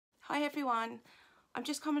Hi everyone, I'm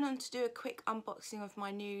just coming on to do a quick unboxing of my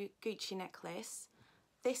new Gucci necklace.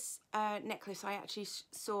 This necklace I actually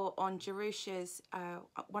saw on Jerusha's,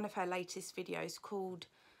 one of her latest videos called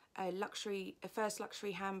FIRST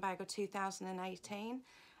LUXURY HANDBAG of 2018,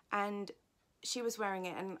 and she was wearing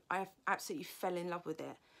it and I absolutely fell in love with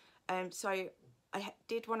it. So I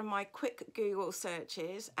did one of my quick Google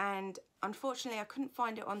searches and unfortunately I couldn't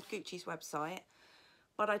find it on Gucci's website,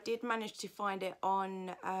 but I did manage to find it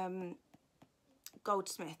on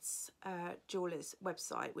Goldsmith's jeweller's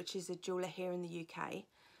website, which is a jeweller here in the UK.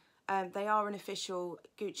 They are an official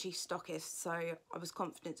Gucci stockist, so I was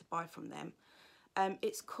confident to buy from them.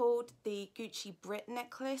 It's called the Gucci Britt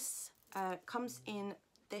necklace. It comes in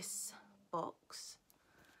this box,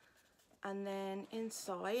 and then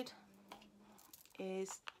inside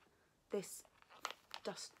is this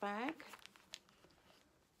dust bag,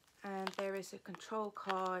 and there is a control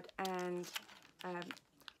card and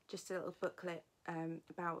just a little booklet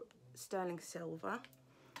about sterling silver.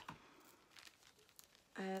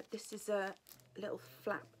 This is a little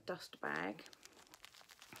flap dust bag.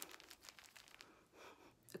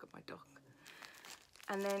 Look at my dog.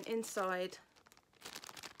 And then inside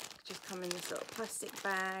just come in this little plastic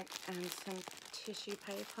bag and some tissue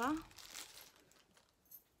paper.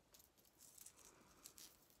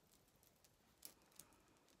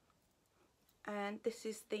 And this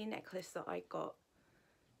is the necklace that I got.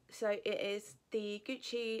 So it is the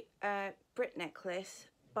Gucci Britt necklace,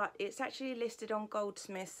 but it's actually listed on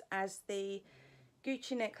Goldsmiths as the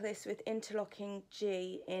Gucci necklace with Interlocking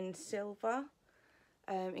G in silver.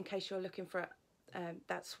 In case you're looking for it,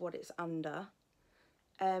 that's what it's under.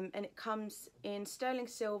 And it comes in sterling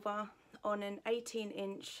silver on an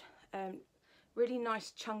 18-inch, really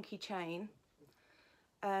nice chunky chain.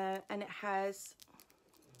 And it has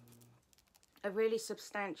a really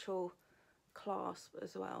substantial clasp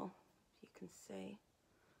as well, you can see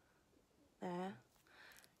there.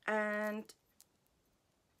 And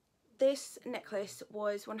this necklace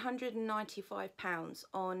was £195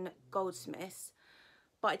 on Goldsmiths,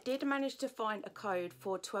 but I did manage to find a code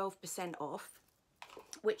for 12% off,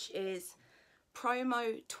 which is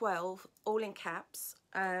promo 12, all in caps.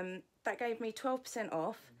 That gave me 12%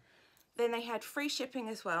 off. Then they had free shipping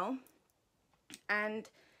as well, and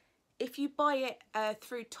if you buy it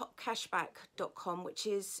through cashback.com, which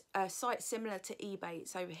is a site similar to eBay,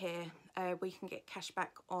 it's over here, where you can get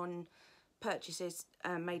cashback on purchases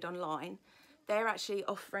made online, they're actually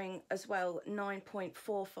offering as well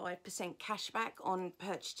 9.45% cashback on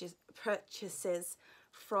purchases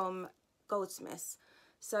from Goldsmiths.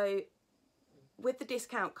 So with the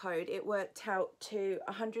discount code, it worked out to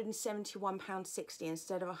 £171.60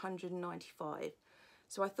 instead of £195.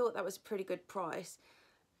 So I thought that was a pretty good price.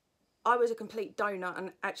 I was a complete donut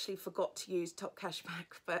and actually forgot to use Top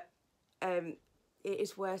Cashback, but it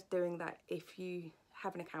is worth doing that if you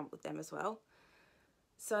have an account with them as well.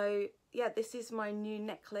 So yeah, this is my new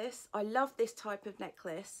necklace. I love this type of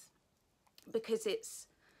necklace because it's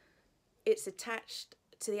attached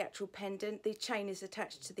to the actual pendant. The chain is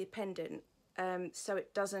attached to the pendant, so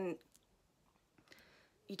it doesn't,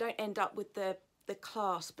 you don't end up with the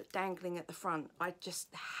clasp dangling at the front. I just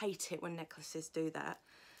hate it when necklaces do that.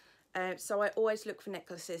 So I always look for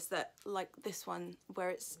necklaces that, like this one, where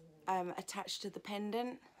it's attached to the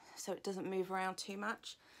pendant so it doesn't move around too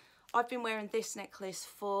much. I've been wearing this necklace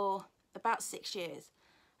for about 6 years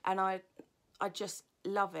and I just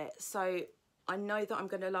love it. So I know that I'm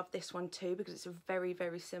going to love this one too because it's a very,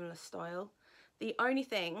 very similar style. The only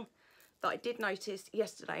thing that I did notice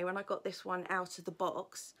yesterday when I got this one out of the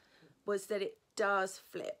box was that it does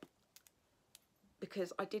flip,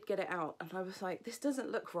 because I did get it out and I was like, this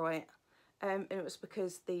doesn't look right, and it was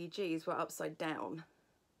because the G's were upside down.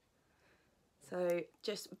 So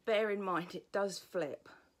just bear in mind it does flip,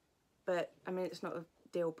 but I mean it's not a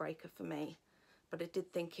deal breaker for me, but I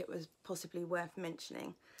did think it was possibly worth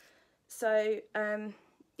mentioning. So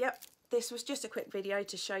yep, this was just a quick video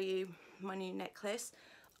to show you my new necklace.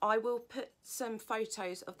 I will put some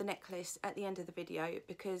photos of the necklace at the end of the video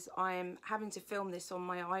because I am having to film this on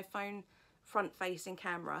my iPhone front-facing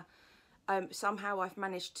camera. Somehow I've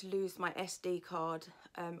managed to lose my SD card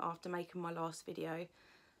after making my last video,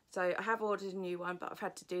 so I have ordered a new one, but I've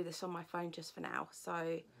had to do this on my phone just for now.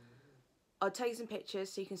 So I'll take some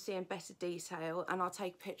pictures so you can see in better detail, and I'll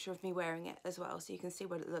take a picture of me wearing it as well so you can see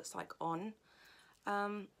what it looks like on.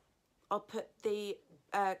 I'll put the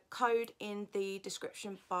code in the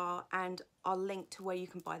description bar and I'll link to where you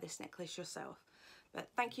can buy this necklace yourself. But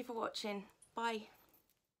thank you for watching. Bye.